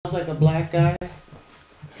like a black guy.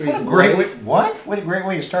 What a great way, what? What a great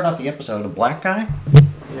way to start off the episode. A black guy?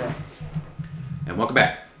 Yeah. And welcome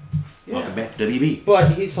back. Yeah. Welcome back to WB.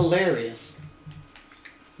 But he's hilarious.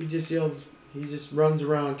 He just yells, he just runs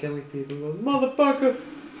around killing people and goes, motherfucker!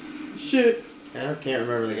 Shit! I can't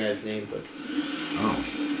remember the guy's name, but... Oh.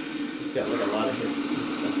 He's got like a lot of hits and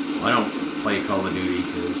stuff. Well, I don't play Call of Duty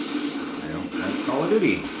because I don't have Call of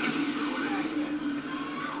Duty.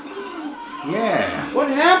 Yeah. What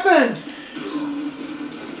happened?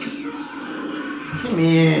 Come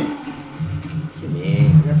in. Come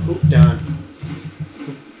in. I got pooped on.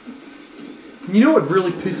 You know what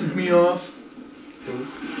really pisses me off? Poop.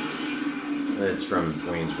 It's from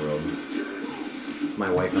Wayne's World. It's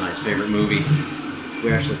my wife and I's favorite movie.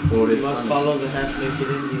 We actually quoted. You must follow the half-naked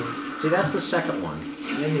Indian. See, that's the second one.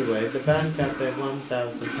 Anyway, the band got their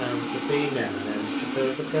 1,000 pounds of bean M&Ms to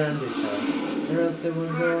fill the brandy jar, or else they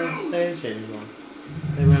wouldn't go on stage anymore.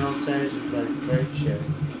 They went on stage and played a great show.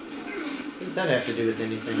 What does that have to do with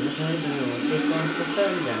anything? I don't know. It's just like the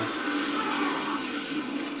show now.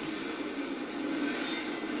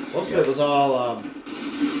 Most of it was all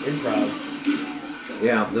improv.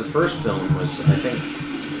 Yeah, the first film was, I think,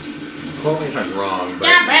 quote me if I'm wrong, but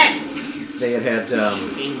Stop it! they had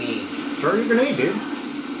Shooting me. throw your grenade, dude.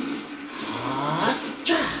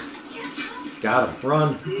 Got him.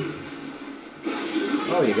 Run.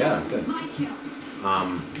 Oh, you got him. Good.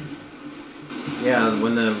 Yeah,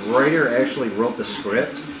 when the writer actually wrote the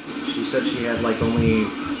script, she said she had like only,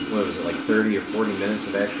 what was it, like 30 or 40 minutes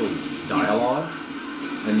of actual dialogue,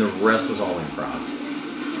 and the rest was all improv.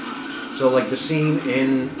 So like the scene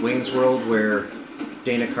in Wayne's World where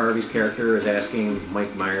Dana Carvey's character is asking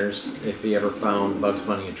Mike Myers if he ever found Bugs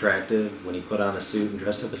Bunny attractive when he put on a suit and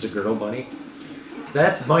dressed up as a girl bunny.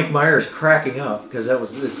 That's Mike Myers cracking up because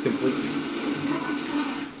it's completely...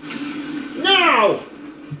 No!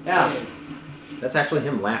 Yeah. That's actually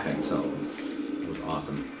him laughing, so it was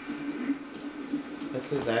awesome. That's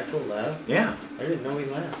his actual laugh? Yeah. I didn't know he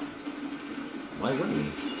laughed. Why wouldn't he?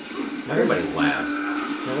 Everybody laughs.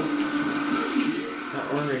 Nope.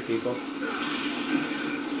 Not ornery people.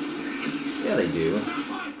 Yeah, they do.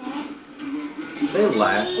 They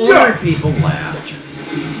laugh. Ordinary people laugh.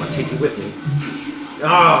 I'm gonna take you with me.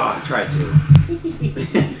 Ah, I tried to.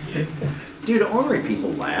 Dude, ordinary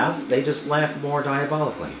people laugh. They just laugh more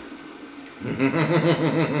diabolically. I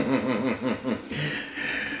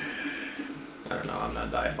don't know, I'm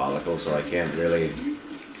not diabolical, so I can't really...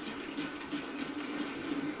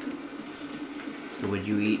 So would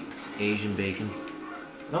you eat Asian bacon?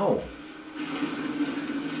 No.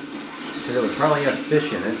 Because it would probably have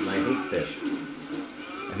fish in it, and I hate fish.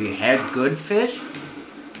 Have you had good fish?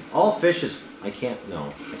 All fish is... I can't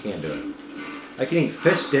do it. I can eat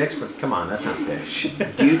fish sticks, but come on, that's not fish.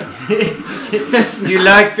 Dude, do you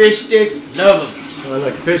like fish sticks? Love them. I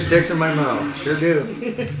like fish sticks in my mouth. Sure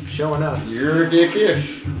do. Showing up. You're a gay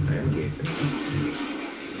fish. I am a gay fish.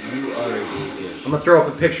 You are a gay fish. I'm gonna throw up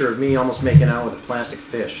a picture of me almost making out with a plastic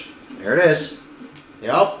fish. There it is.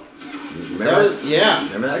 Yep. Remember? Yeah.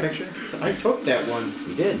 Remember that picture? I took that one.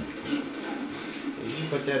 You did. You should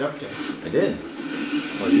put that up there. I did.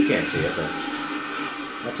 Well, you can't see it, but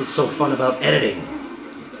that's what's so fun about editing.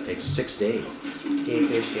 It takes 6 days. Gay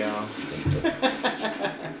fish, y'all.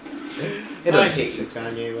 It I take some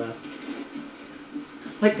Kanye West.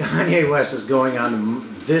 Like Kanye West is going on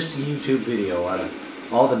this YouTube video out of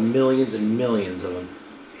all the millions and millions of them.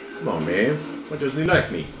 Come on, man. Why doesn't he like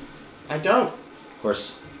me? I don't. Of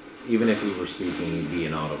course, even if he were speaking, he'd be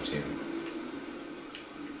in auto-tune.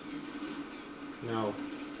 No.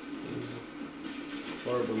 He's a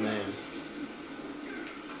horrible man.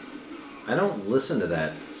 I don't listen to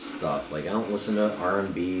that stuff. Like, I don't listen to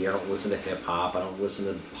R&B. I don't listen to hip-hop. I don't listen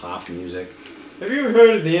to pop music. Have you ever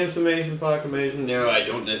heard of the Information Proclamation? No, I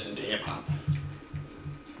don't listen to hip-hop.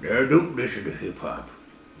 I don't listen to hip-hop.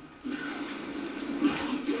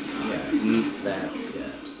 Yeah, eat that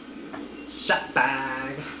shit. Shut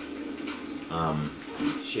bag.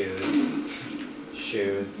 Shoes.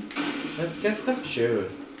 Let's get them shoes.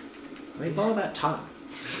 Let me borrow that top.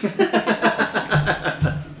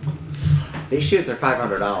 These shoes are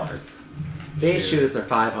 $500. These shoes are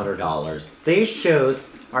 $500. These shoes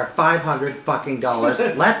are $500 fucking dollars.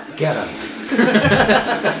 Let's get them.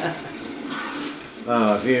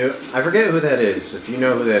 I forget who that is. If you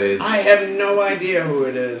know who that is, I have no idea who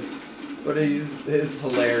it is, but it's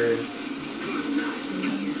hilarious.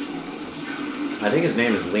 I think his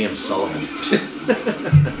name is Liam Sullivan.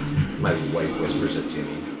 My wife whispers it to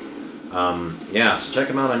me. Yeah, so check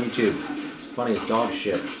him out on YouTube. It's funny as dog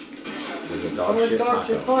shit. Like a dog shit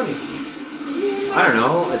taco. Funny? I don't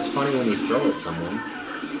know. It's funny when you throw at someone.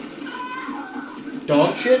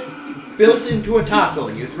 dog shit built into a taco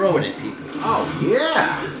and you throw it at people. Oh,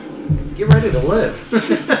 yeah. Get ready to live.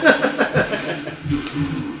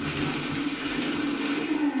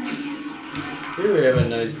 Here we have a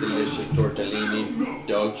nice, delicious tortellini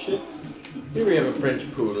dog shit. Here we have a French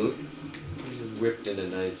poodle. He's just whipped in a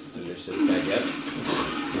nice, delicious baguette.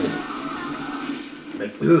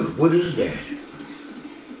 Like, ooh, what is that?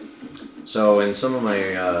 So in some of my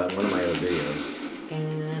one of my other videos,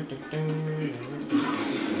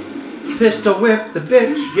 pistol whip the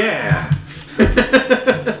bitch, yeah.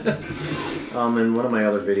 In one of my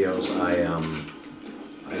other videos, I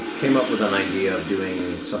came up with an idea of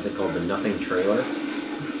doing something called the Nothing Trailer.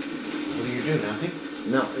 What do you do? Nothing?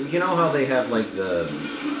 No, you know how they have like the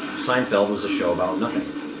Seinfeld was a show about nothing.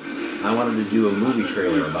 I wanted to do a movie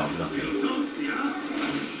trailer about nothing,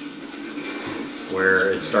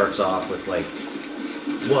 where it starts off with like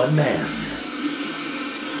One man.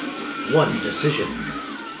 One decision.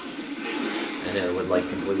 and it would like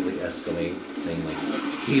completely escalate, saying like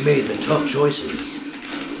He made the tough choices.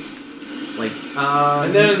 like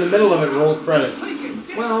And then in the middle of it, roll credits.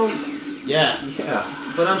 well Yeah.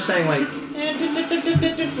 yeah, but I'm saying like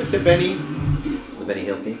With the Benny. the Benny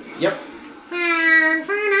Hill theme. Yep.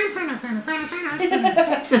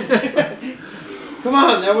 Come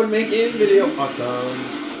on, that would make any video awesome.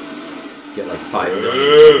 Get like 5 million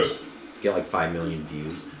views. Get like 5 million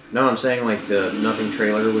views. No, I'm saying like the Nothing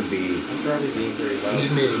trailer would be. I'm probably being very He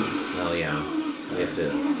loud. made. Well, yeah, we have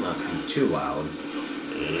to not be too loud.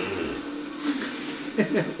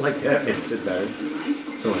 Like that makes it better.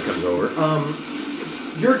 Someone comes over.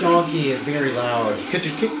 Your donkey is very loud. Could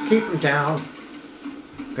you keep him down?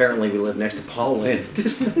 Apparently, we live next to Paul Lynde.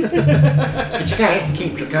 Could you guys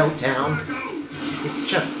keep your goat down? It's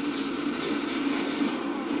just.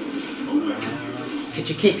 Could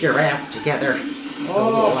you keep your ass together? It's a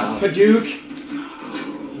little Oh, loud. Paduke.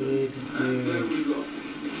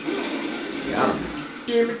 Got him.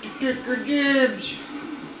 Damn it, Dicker Dibs.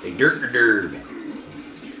 Hey, derb.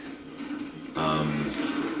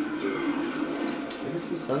 Ever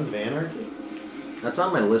see Sons of Anarchy? That's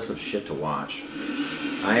on my list of shit to watch.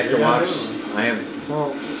 I have to You're not watch. doing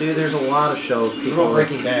Well, dude, there's a lot of shows. What People about like.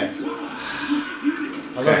 Breaking Bad? I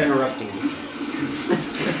love Okay. interrupting you.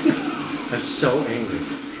 I'm so angry.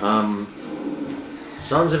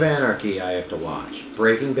 Sons of Anarchy, I have to watch.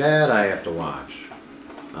 Breaking Bad, I have to watch.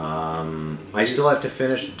 I still have to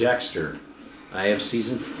finish Dexter. I have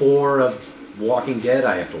season 4 of Walking Dead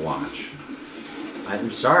I have to watch.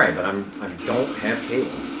 I'm sorry, but I don't have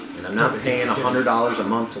cable, and I'm not paying $100 a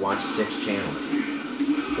month to watch 6 channels.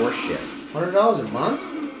 It's horseshit. $100 a month?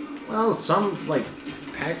 Well, some like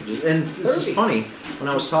packages, and this is 30. funny. When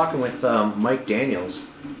I was talking with Mike Daniels,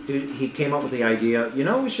 he came up with the idea. You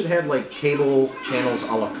know, we should have like cable channels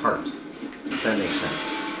a la carte. If that makes sense.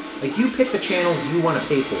 Like you pick the channels you want to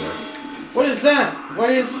pay for. What is that? What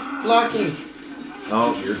is blocking?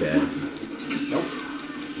 Oh, you're dead. Nope.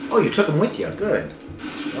 Oh, you took them with you. Good.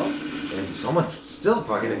 Nope. And someone's still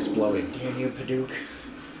fucking exploding. Damn you, Paduke.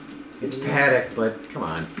 It's Paddock, but come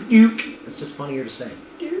on. Duke. It's just funnier to say.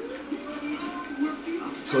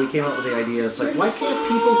 So he came up with the idea. It's like, why can't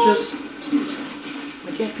people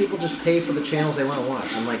just pay for the channels they want to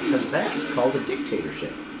watch? I'm like, because that's called a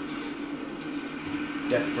dictatorship.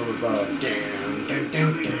 Death from above. Dun, dun,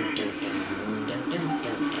 dun, dun, dun, dun, dun, dun,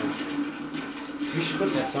 dun, dun. You should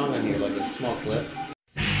put that song on here like a small clip.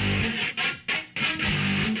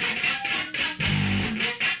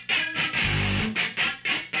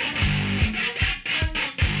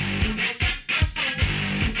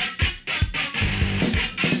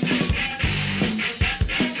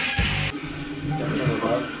 Death from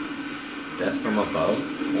above? Death from above?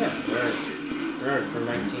 Yeah, right. From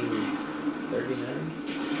 1939?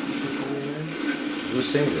 1929? Who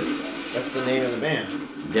sings it? That's the name of the band.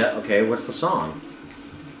 Yeah, okay, what's the song?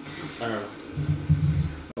 I don't know.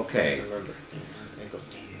 I Okay, don't remember. I go,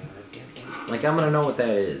 like I'm gonna know what that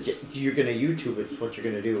is. you're gonna YouTube it, is what you're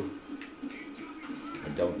gonna do. I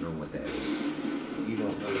don't know what that is. You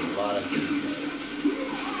don't know a lot of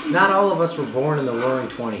things. Not all of us were born in the roaring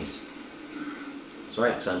 20s. That's right,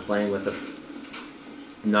 because I'm playing with a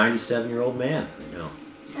 97-year-old man right now.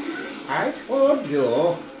 I told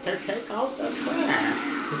you to take out the trash.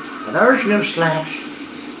 There's no slacks.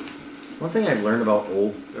 One thing I've learned about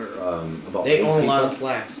about They old own a lot of people,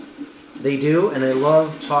 slacks. they do, and they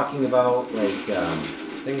love talking about like.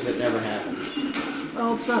 Things that never happened.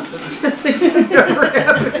 Well, it's not things that never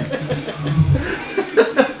happened.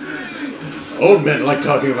 Old men like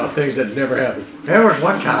talking about things that never happened. There was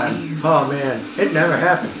one time. Oh man, it never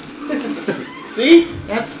happened. See?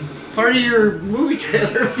 That's part of your movie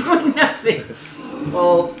trailer of doing nothing.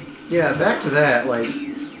 Well, yeah, back to that, like,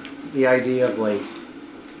 the idea of, like,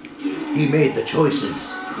 He made the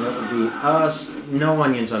choices. that would be us, no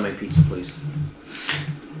onions on my pizza, please.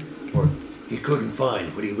 Or, He couldn't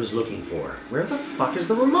find what he was looking for. where the fuck is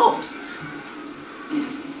the remote?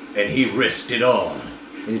 And he risked it all.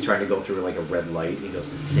 And he's trying to go through, like, a red light, and he goes,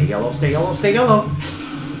 stay yellow, stay yellow, stay yellow. And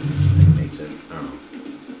he makes it. I don't know.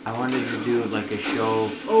 I wanted to do like a show.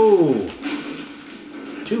 Oh!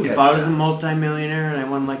 Two If I was a headshots. multimillionaire and I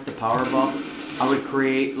won like the Powerball, I would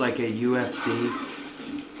create like a UFC,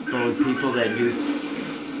 but with people that do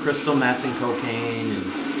crystal meth and cocaine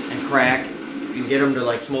and crack, and get them to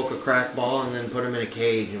like smoke a crack ball and then put them in a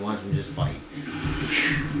cage and watch them just fight.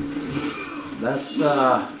 That's,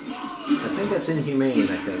 I think that's inhumane,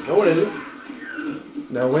 I think. No, it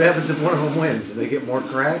isn't. No, what happens if one of them wins? Do they get more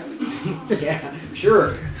crack? Yeah,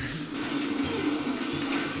 sure.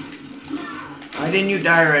 Why didn't you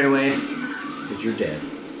die right away? Because you're dead.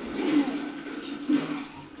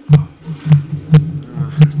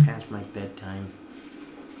 It's past my bedtime.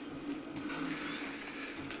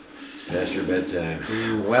 Past your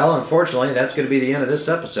bedtime. Well, unfortunately, that's going to be the end of this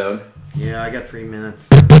episode. Yeah, I got 3 minutes.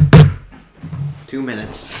 2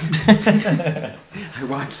 minutes. I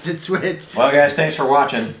watched it switch. Well, guys, thanks for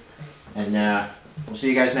watching. And we'll see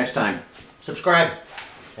you guys next time. Subscribe.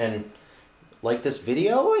 And like this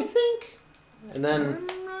video, I think. And then...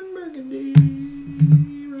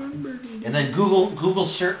 And then Google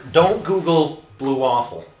search. Don't Google Blue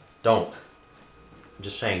Waffle. Don't. I'm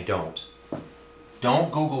just saying, don't.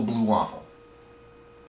 Don't Google Blue Waffle.